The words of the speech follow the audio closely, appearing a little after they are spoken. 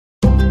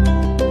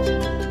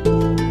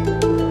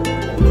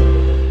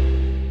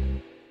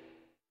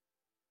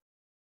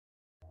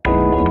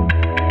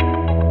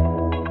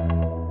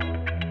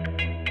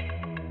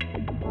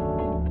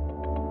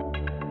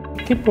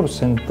¿qué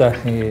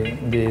porcentaje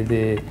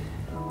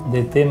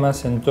de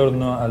temas en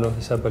torno a los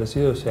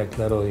desaparecidos se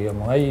aclaró,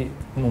 digamos? Hay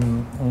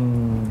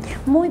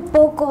Muy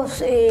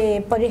pocos,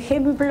 por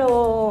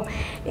ejemplo,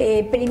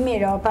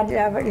 primero,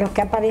 los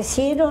que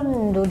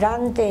aparecieron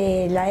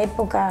durante la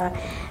época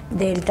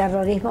del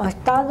terrorismo de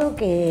Estado,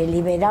 que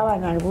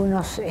liberaban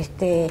algunos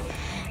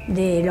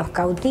de los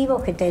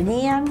cautivos que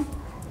tenían,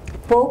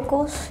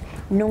 pocos,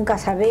 nunca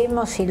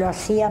sabemos si lo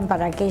hacían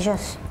para que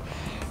ellos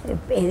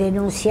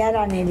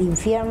denunciaran el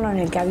infierno en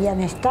el que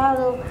habían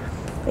estado,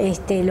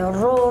 el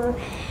horror,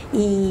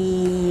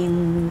 y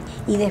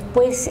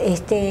después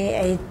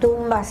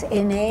tumbas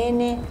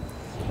NN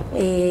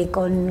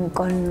con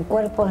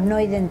cuerpos no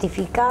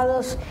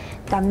identificados,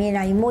 también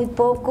hay muy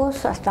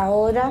pocos hasta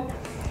ahora,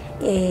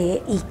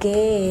 y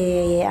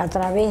que a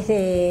través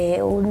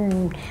de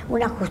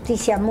una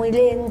justicia muy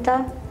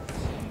lenta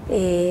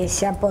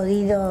se ha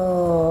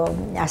podido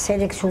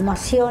hacer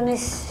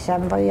exhumaciones,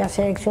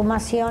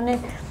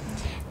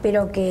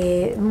 pero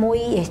que muy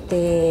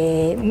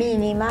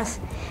mínimas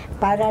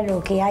para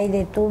lo que hay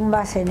de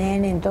tumbas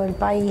en todo el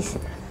país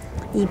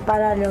y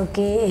para lo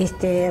que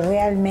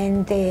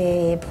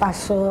realmente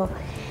pasó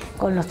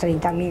con los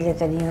 30.000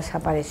 detenidos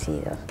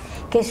desaparecidos,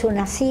 que es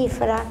una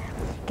cifra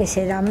que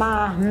será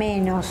más,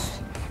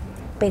 menos,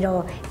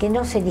 pero que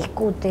no se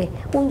discute.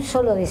 Un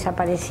solo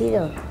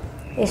desaparecido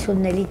es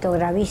un delito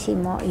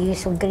gravísimo y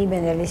es un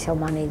crimen de lesa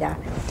humanidad.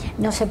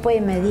 No se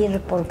puede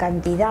medir por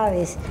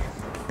cantidades,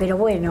 pero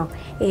bueno,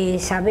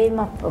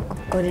 sabemos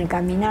con el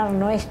caminar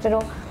nuestro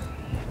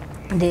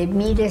de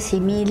miles y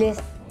miles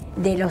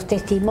de los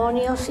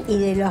testimonios y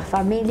de las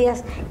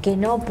familias que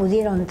no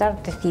pudieron dar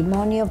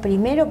testimonio,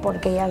 primero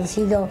porque han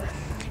sido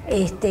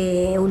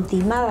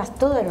ultimadas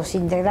todos los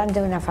integrantes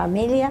de una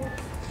familia,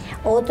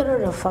 otros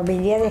los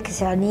familiares que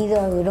se han ido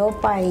a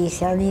Europa y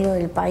se han ido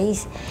del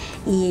país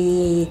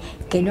y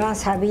que no han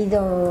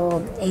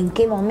sabido en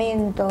qué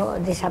momento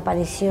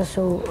desapareció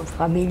su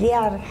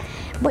familiar.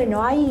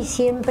 Bueno, hay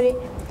siempre,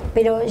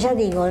 pero ya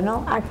digo,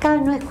 ¿no? Acá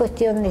no es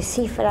cuestión de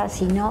cifras,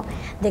 sino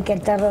de que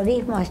el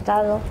terrorismo de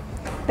Estado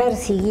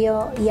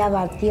persiguió y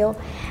abatió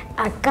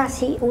a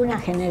casi una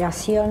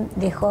generación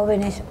de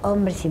jóvenes,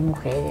 hombres y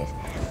mujeres.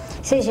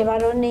 Se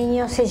llevaron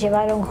niños, se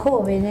llevaron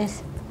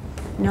jóvenes,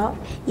 ¿no?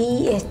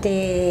 Y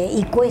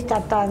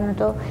cuesta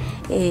tanto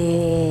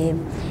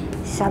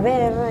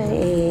saber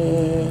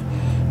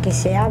que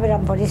se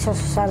abran por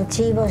esos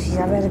archivos y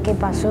saber qué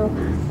pasó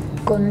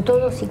con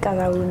todos y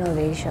cada uno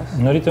de ellos.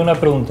 Norita, una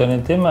pregunta. En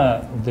el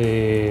tema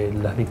de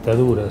las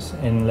dictaduras,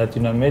 en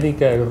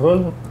Latinoamérica, ¿el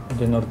rol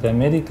de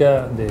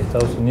Norteamérica, de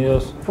Estados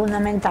Unidos?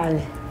 Fundamental.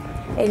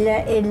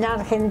 En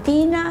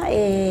Argentina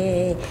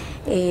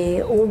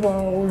hubo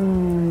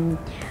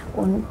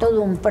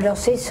todo un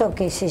proceso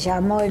que se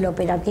llamó el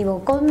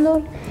Operativo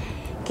Cóndor,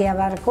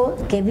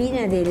 que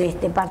viene del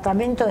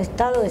Departamento de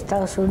Estado de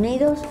Estados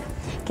Unidos,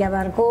 que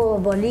abarcó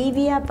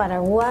Bolivia,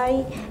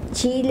 Paraguay,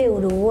 Chile,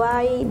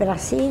 Uruguay,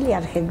 Brasil y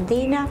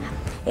Argentina,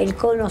 el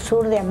cono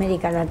sur de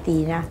América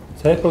Latina.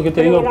 ¿Sabes por qué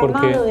te digo?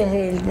 Porque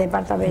desde el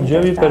Departamento yo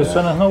vi de Estado.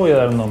 personas, no voy a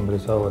dar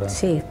nombres ahora,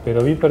 sí,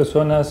 pero vi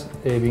personas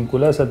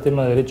vinculadas al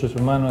tema de derechos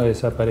humanos, de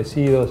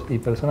desaparecidos y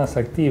personas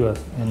activas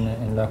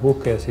en las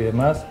búsquedas y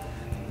demás,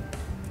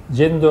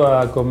 yendo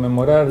a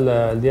conmemorar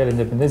el Día de la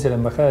Independencia de la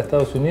Embajada de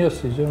Estados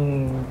Unidos, y yo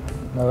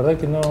la verdad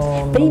que no...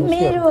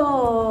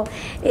 Primero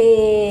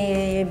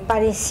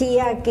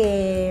parecía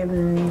que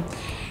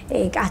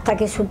hasta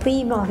que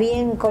supimos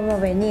bien cómo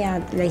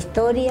venía la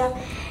historia,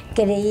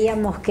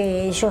 creíamos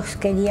que ellos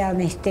querían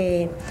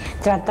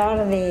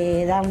tratar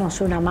de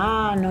darnos una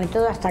mano y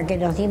todo, hasta que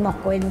nos dimos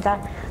cuenta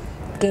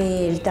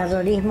que el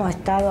terrorismo de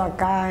Estado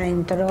acá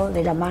entró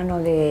de la mano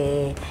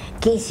de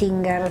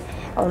Kissinger,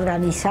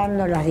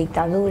 organizando las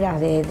dictaduras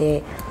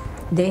de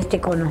este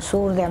cono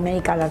sur de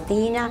América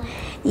Latina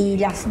y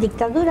las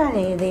dictaduras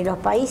de los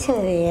países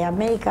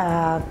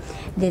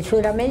de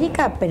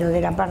Sudamérica, pero de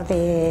la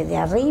parte de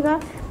arriba,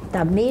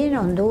 también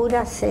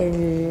Honduras,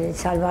 El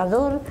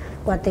Salvador,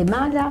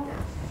 Guatemala,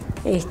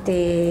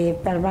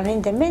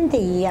 permanentemente,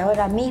 y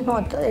ahora mismo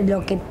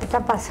lo que está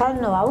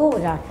pasando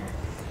ahora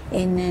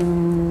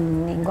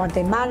en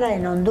Guatemala,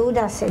 en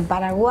Honduras, en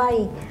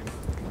Paraguay,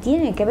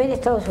 tiene que ver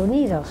Estados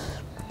Unidos.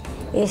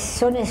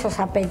 Son esos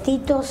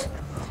apetitos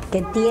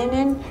que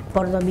tienen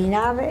por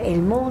dominar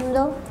el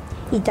mundo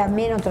y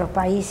también otros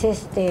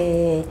países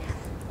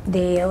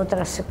de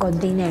otros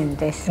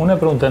continentes. Una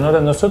pregunta,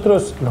 Nora.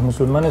 Nosotros, los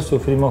musulmanes,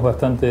 sufrimos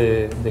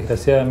bastante,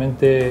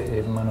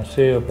 desgraciadamente,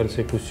 manoseo,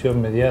 persecución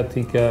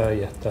mediática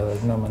y hasta de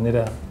alguna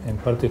manera en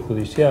parte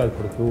judicial,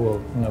 porque hubo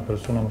una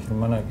persona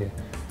musulmana que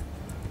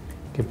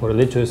por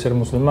el hecho de ser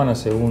musulmana,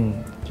 según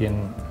quien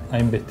ha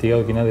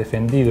investigado, quien ha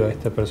defendido a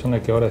esta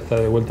persona que ahora está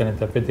de vuelta en el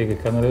tapete, que es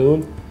Canor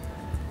Edul.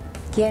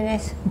 ¿Quién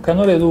es?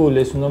 Canor Edul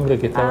es un hombre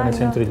que estaba en el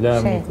centro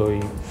islámico. Sí.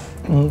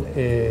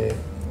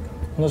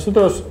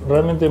 Nosotros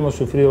realmente hemos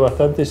sufrido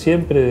bastante,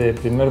 siempre desde el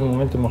primer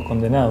momento hemos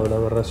condenado la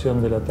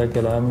aberración del ataque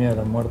a la AMIA,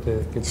 la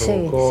muerte que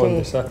provocó, el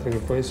desastre que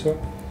fue eso.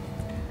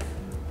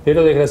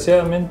 pero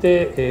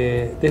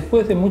desgraciadamente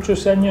después de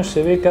muchos años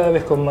se ve cada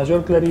vez con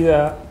mayor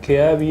claridad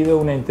que ha habido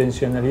una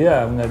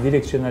intencionalidad, una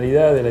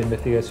direccionalidad de la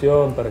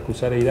investigación para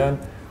acusar a Irán,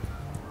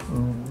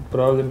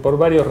 por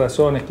varias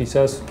razones,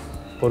 quizás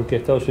porque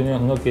Estados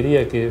Unidos no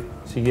quería que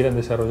siguieran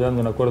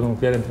desarrollando un acuerdo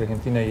nuclear entre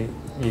Argentina e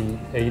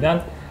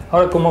Irán.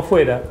 Ahora, como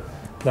fuera,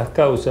 las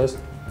causas,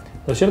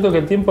 lo cierto es que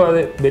el tiempo ha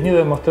venido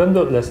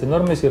demostrando las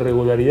enormes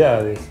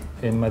irregularidades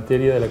en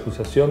materia de la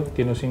acusación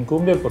que nos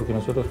incumbe, porque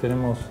nosotros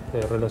tenemos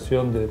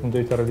relación desde el punto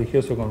de vista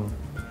religioso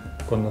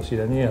con los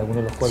iraníes, algunos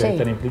de los cuales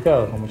están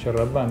implicados, como Sheij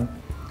Abdulkarim.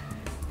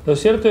 Lo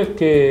cierto es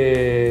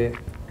que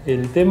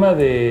el tema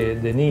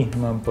de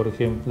Nisman, por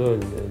ejemplo,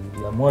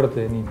 la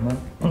muerte de Nisman,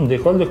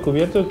 dejó al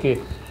descubierto que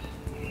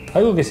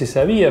algo que se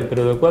sabía,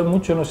 pero de lo cual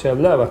mucho no se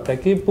hablaba, hasta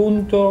qué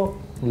punto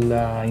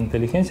la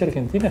inteligencia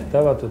argentina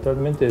estaba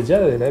totalmente, ya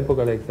desde la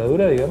época de la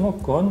dictadura, digamos,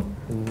 con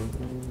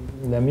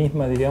la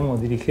misma, digamos,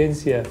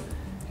 dirigencia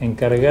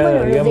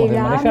encargada, digamos, de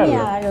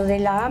manejarlo. Lo de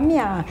la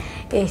AMIA,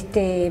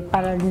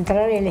 para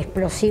entrar el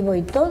explosivo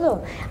y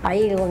todo,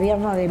 ahí el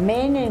gobierno de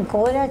Menem,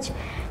 Corach,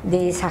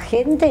 de esa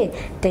gente,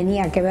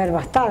 tenía que ver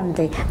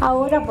bastante.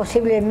 Ahora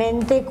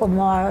posiblemente,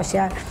 como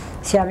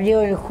se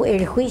abrió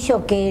el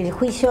juicio, que el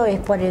juicio es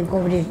por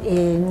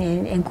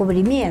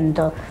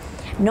encubrimiento,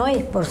 no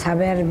es por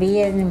saber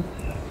bien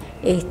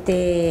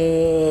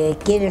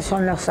quiénes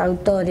son los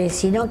autores,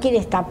 sino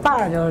quienes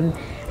taparon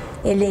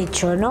el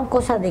hecho, ¿no?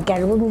 Cosa de que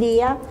algún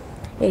día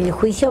el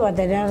juicio va a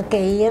tener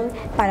que ir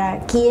para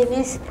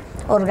quienes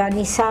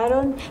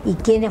organizaron y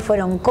quienes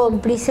fueron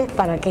cómplices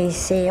para que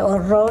ese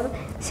horror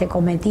se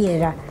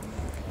cometiera.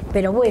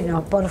 Pero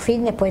bueno, por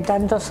fin, después de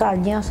tantos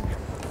años,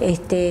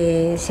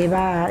 se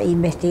va a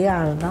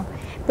investigar, ¿no?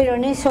 Pero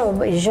en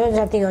eso, yo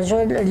ya te digo,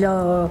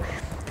 yo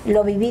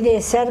lo viví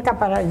de cerca,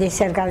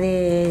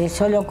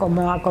 solo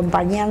como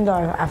acompañando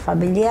a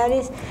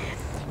familiares.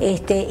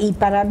 Y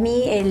para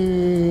mí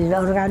el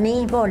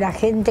organismo, la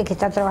gente que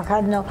está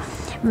trabajando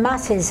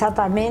más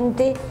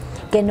sensatamente,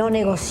 que no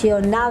negoció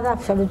nada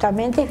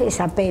absolutamente,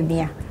 es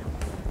APEMIA.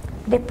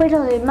 Después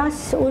los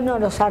demás uno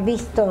los ha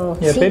visto...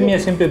 Y APEMIA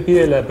siempre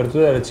pide la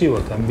apertura de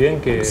archivos también,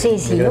 que sí,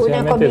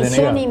 una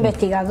comisión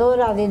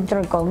investigadora dentro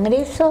del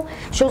Congreso.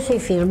 Yo soy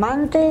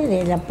firmante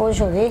del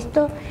apoyo de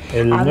esto.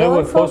 El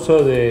nuevo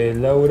esposo de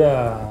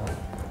Laura...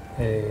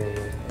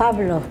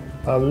 Pablo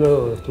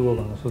estuvo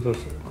con nosotros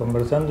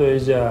conversando.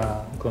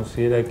 Ella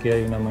considera que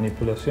hay una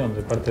manipulación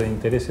de parte de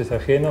intereses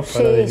ajenos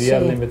para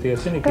desviar la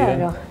investigación y que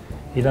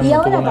Irán y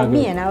ahora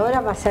también,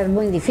 ahora va a ser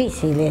muy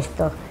difícil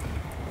esto.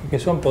 Que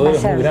son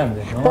poderes muy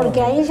grandes, ¿no?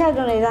 Porque a ella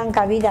no le dan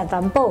cabida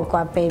tampoco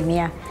a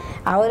APEMIA.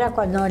 Ahora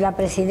cuando la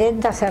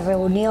presidenta se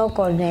reunió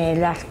con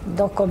las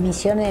dos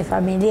comisiones de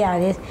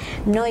familiares,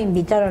 no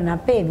invitaron a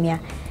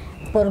APEMIA.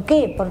 ¿Por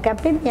qué? Porque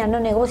APEMIA no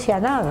negocia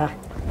nada.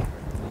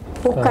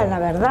 Buscan la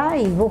verdad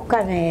y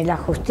buscan la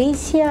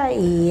justicia.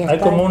 Hay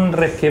como un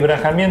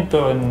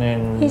resquebrajamiento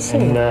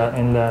en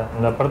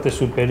la parte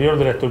superior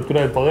de la estructura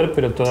del poder,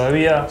 pero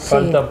todavía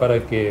falta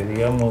para que,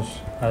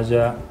 digamos,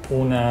 haya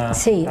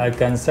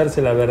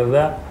alcanzarse la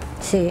verdad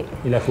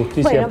y la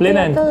justicia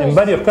plena en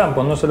varios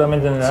campos, no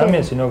solamente en el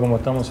AMIA, sino como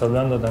estamos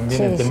hablando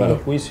también el tema de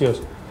los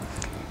juicios.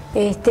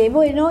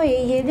 Bueno,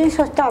 y en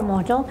eso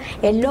estamos, ¿no?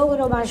 El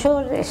logro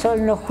mayor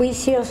son los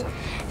juicios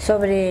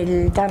sobre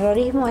el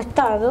terrorismo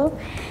Estado.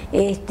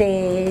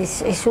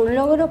 Es un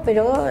logro,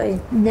 pero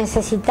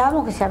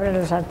necesitamos que se abran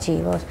los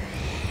archivos.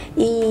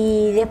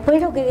 Y después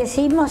lo que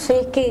decimos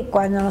es que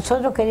cuando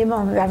nosotros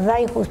queremos verdad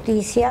y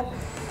justicia,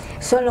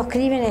 son los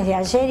crímenes de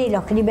ayer y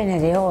los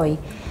crímenes de hoy.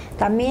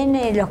 También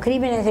los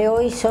crímenes de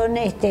hoy son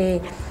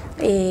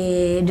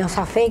nos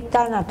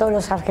afectan a todos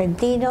los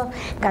argentinos,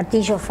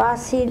 gatillo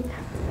fácil,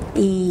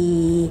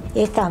 y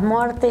estas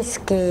muertes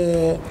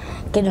que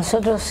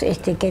nosotros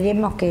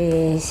queremos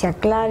que se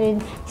aclaren,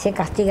 se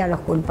castigan a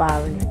los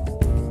culpables.